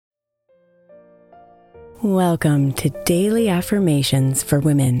Welcome to Daily Affirmations for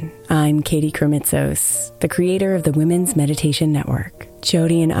Women. I'm Katie Kremitzos, the creator of the Women's Meditation Network.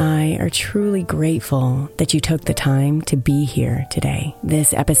 Jody and I are truly grateful that you took the time to be here today.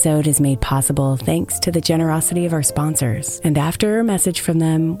 This episode is made possible thanks to the generosity of our sponsors. And after a message from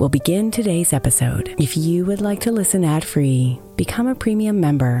them, we'll begin today's episode. If you would like to listen ad-free, become a premium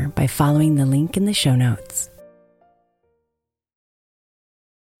member by following the link in the show notes.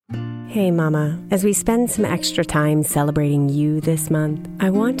 Hey Mama, as we spend some extra time celebrating you this month, I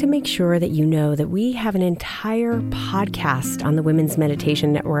want to make sure that you know that we have an entire podcast on the Women's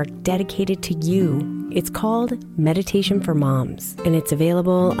Meditation Network dedicated to you. It's called Meditation for Moms, and it's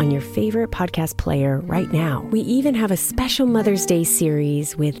available on your favorite podcast player right now. We even have a special Mother's Day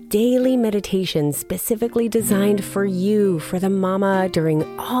series with daily meditations specifically designed for you, for the mama, during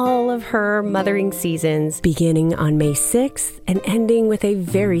all of her mothering seasons, beginning on May 6th and ending with a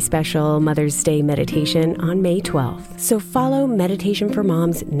very special Mother's Day meditation on May 12th. So follow Meditation for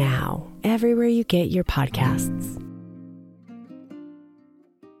Moms now, everywhere you get your podcasts.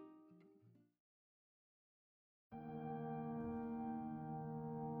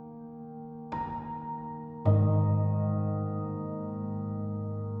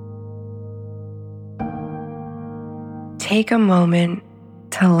 Take a moment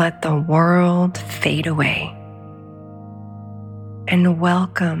to let the world fade away and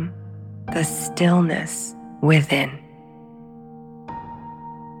welcome the stillness within.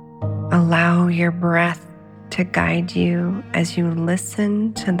 Allow your breath to guide you as you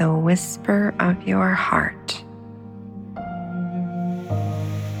listen to the whisper of your heart.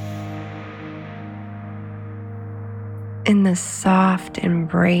 In the soft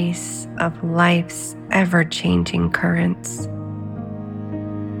embrace of life's ever-changing currents,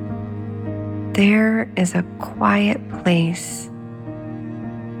 there is a quiet place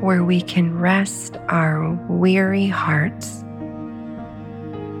where we can rest our weary hearts.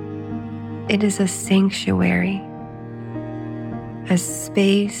 It is a sanctuary, a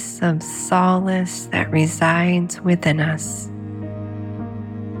space of solace that resides within us,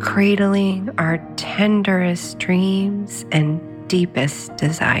 cradling our tenderest dreams and deepest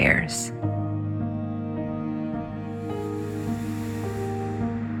desires.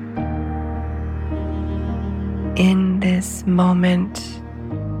 In this moment,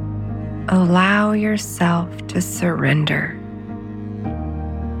 allow yourself to surrender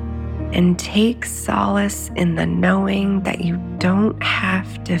and take solace in the knowing that you don't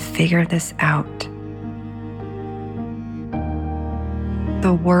have to figure this out.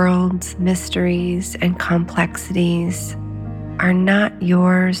 The world's mysteries and complexities are not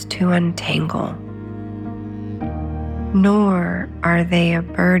yours to untangle, nor are they a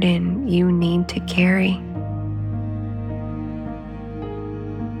burden you need to carry.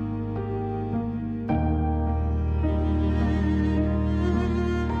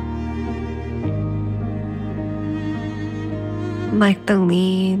 Like the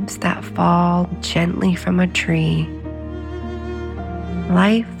leaves that fall gently from a tree,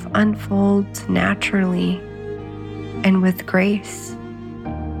 life unfolds naturally and with grace.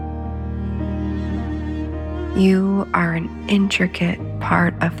 You are an intricate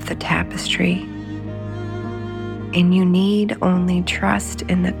part of the tapestry, and you need only trust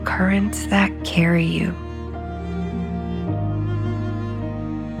in the currents that carry you.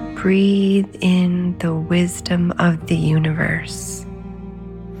 Breathe in the wisdom of the universe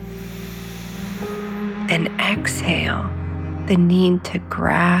and exhale the need to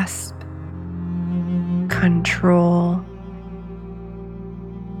grasp, control,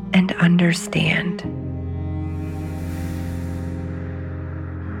 and understand.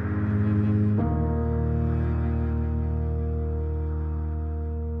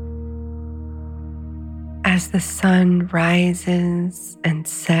 As the sun rises and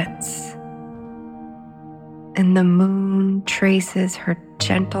sets, and the moon traces her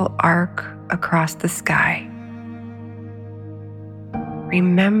gentle arc across the sky,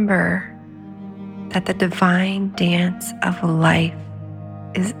 remember that the divine dance of life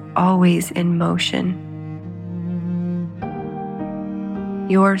is always in motion.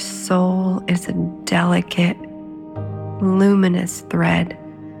 Your soul is a delicate, luminous thread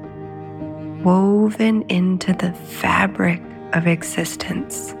woven into the fabric of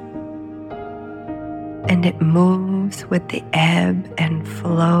existence, and it moves with the ebb and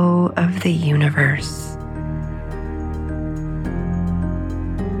flow of the universe.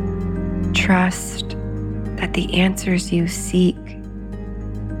 Trust that the answers you seek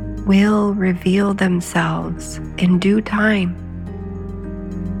will reveal themselves in due time,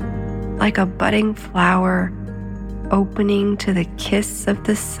 like a budding flower opening to the kiss of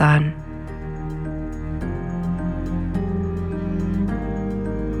the sun.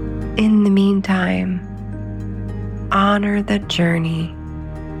 In the meantime, honor the journey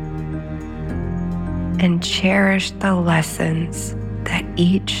and cherish the lessons that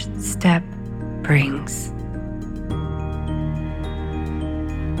each step brings.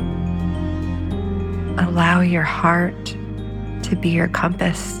 Allow your heart to be your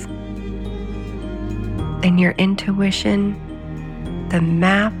compass and your intuition the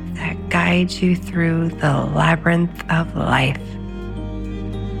map that guides you through the labyrinth of life.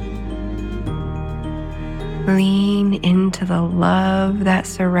 Lean into the love that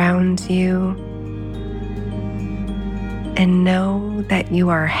surrounds you and know that you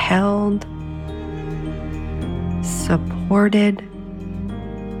are held, supported,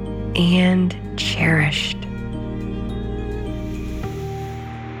 and cherished.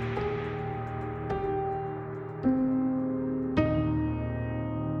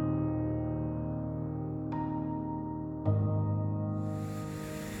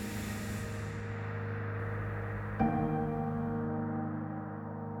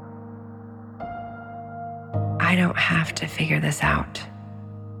 I don't have to figure this out.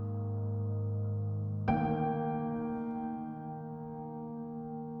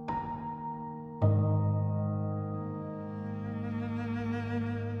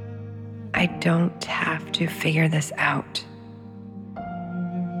 I don't have to figure this out.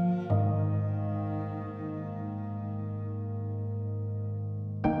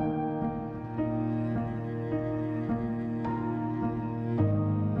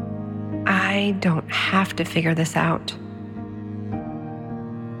 I don't have to figure this out.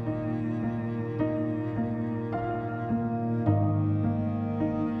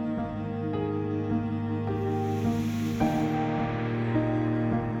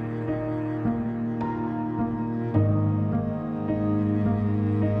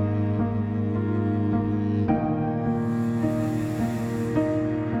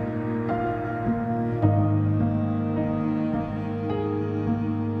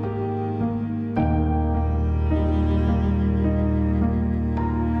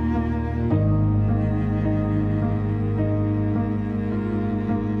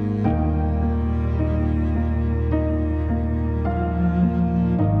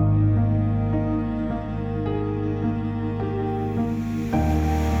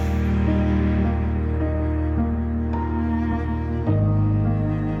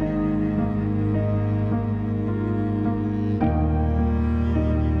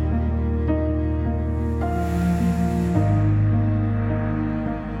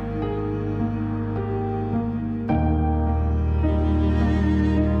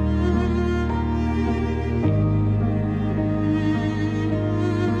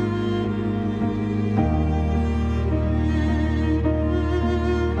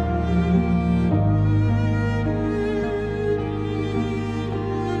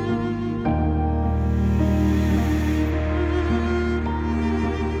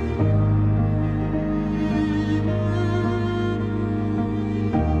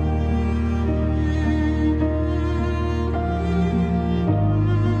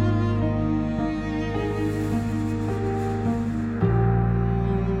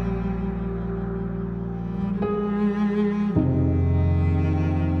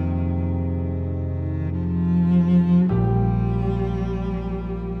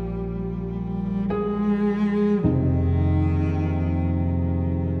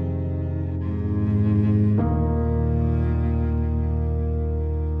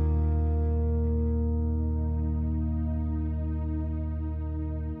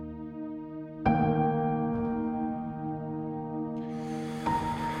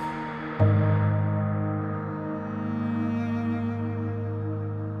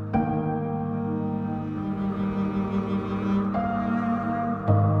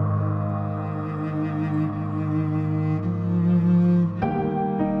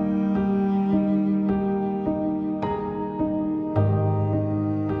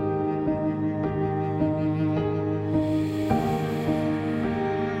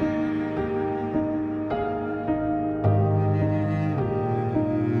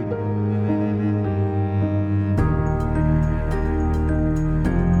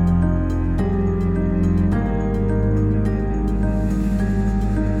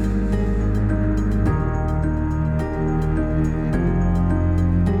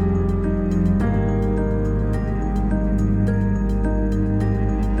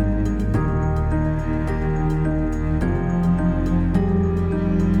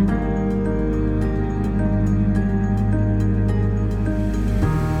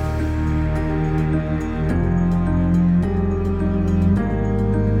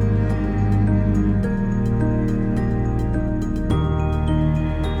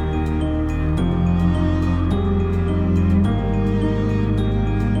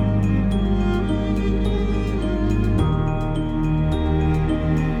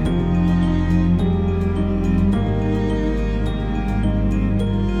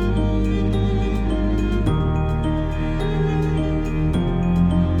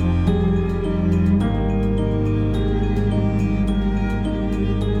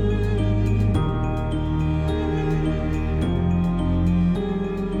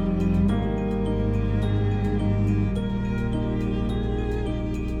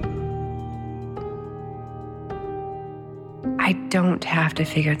 don't have to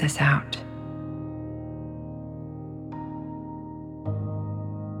figure this out.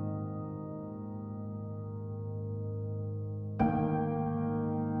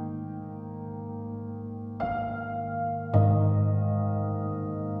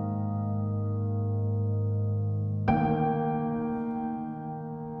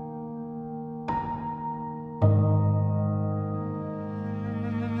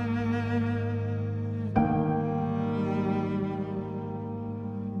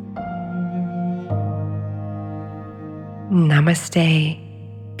 Namaste,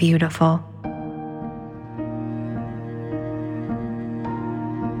 beautiful.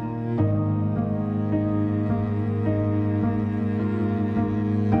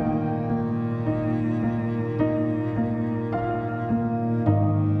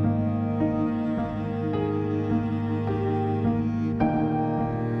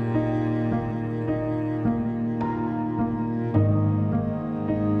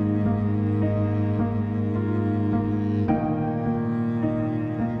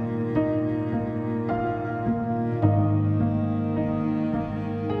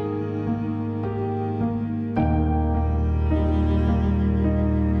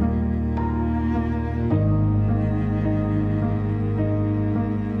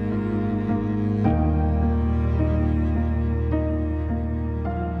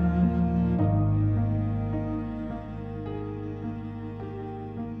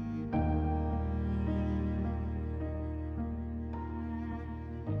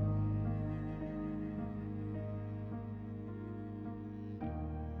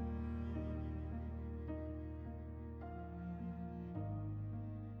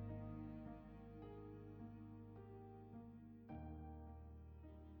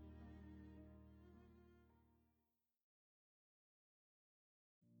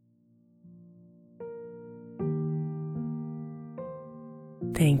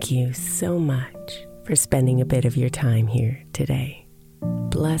 Thank you so much for spending a bit of your time here today.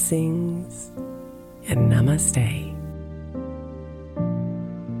 Blessings and namaste.